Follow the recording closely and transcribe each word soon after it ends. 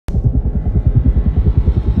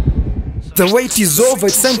The wait is over,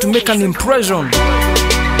 it's time to make an impression.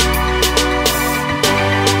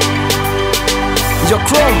 Yo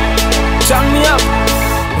Chrome, turn me up.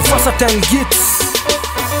 Versatile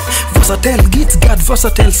gits got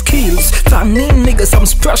versatile skills. Turn in niggas some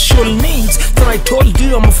special needs. That I told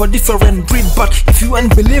you I'm of a different breed. But if you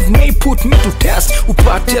ain't believe me, put me to test.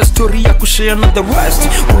 Upate story ya kushare na the rest.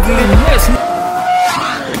 Ugly mess.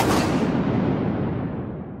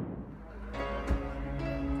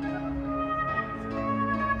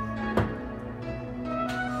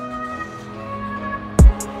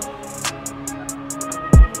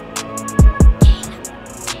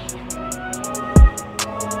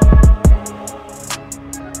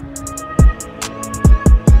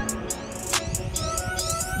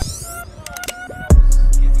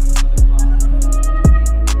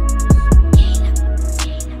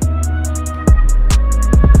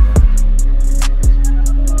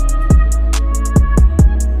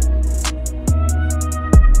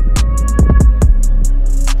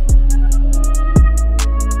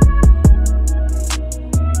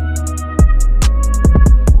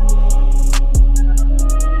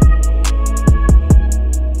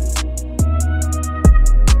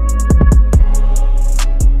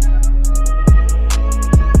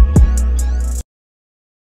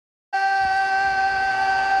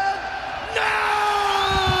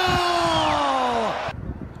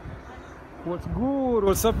 What's good?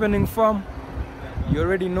 What's happening, fam? You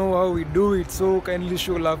already know how we do it, so kindly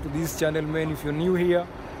show love to this channel, man. If you're new here,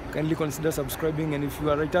 kindly consider subscribing, and if you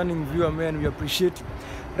are a returning viewer, man, we appreciate it.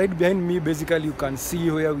 Right behind me, basically, you can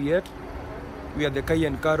see where we at. We are the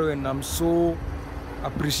Cayenne Caro, and I'm so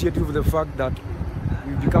appreciative of the fact that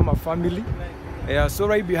we've become a family. Yeah, so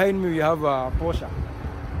right behind me, we have a Porsche.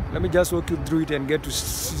 Let me just walk you through it and get to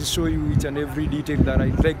show you each and every detail that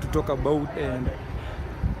I'd like to talk about, and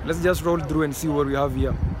let's just roll through and see what we have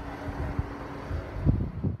here.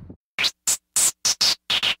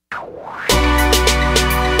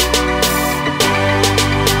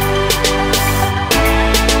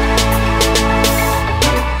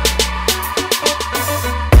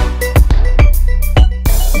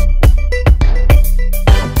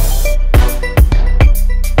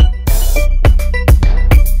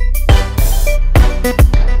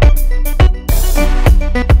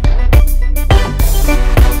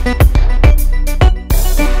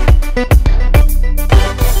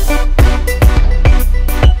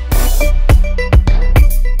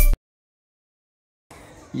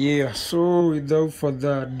 Yeah, so without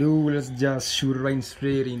further ado, let's just shoot right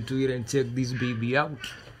straight into it and check this baby out.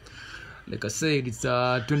 Like I said, it's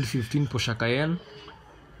a 2015 Porsche Cayenne,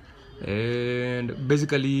 and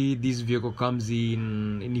basically this vehicle comes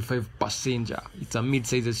in 5 passenger. It's a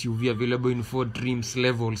mid-size SUV available in 4 trims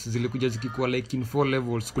levels. Zilikuja zikikuwa like in 4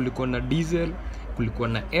 levels. Kulikuwa na diesel, kulikuwa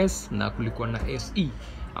na S, na kulikuwa na SE.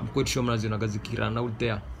 I'm quite sure mnazionaga zikirun out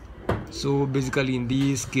there. So basically in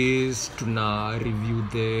this case tuna review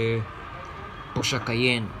the Porsche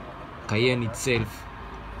Cayenne itself.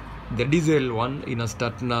 The diesel one ina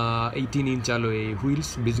start na 18-inch alloy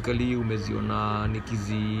wheels. Basically umeziona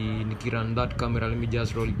nikirun that camera. Let me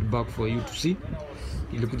just roll it back for you to see.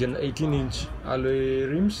 Ilikuja na 18-inch alloy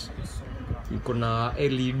rims. Iko na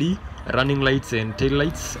LED running lights and tail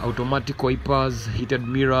lights, automatic wipers, heated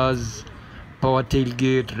mirrors, power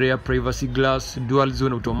tailgate, rear privacy glass, dual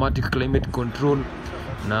zone automatic climate control,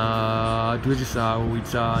 na tuwezi sawa,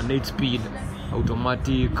 it's a 8-speed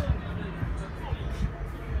automatic.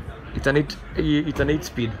 It's an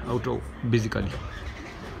 8-speed auto basically.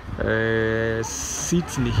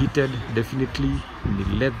 Seats ni heated, definitely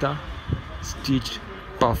ni leather, stitched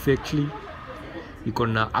perfectly. Iko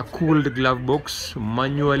na a cooled glove box,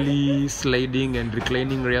 manually sliding and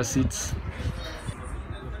reclining rear seats.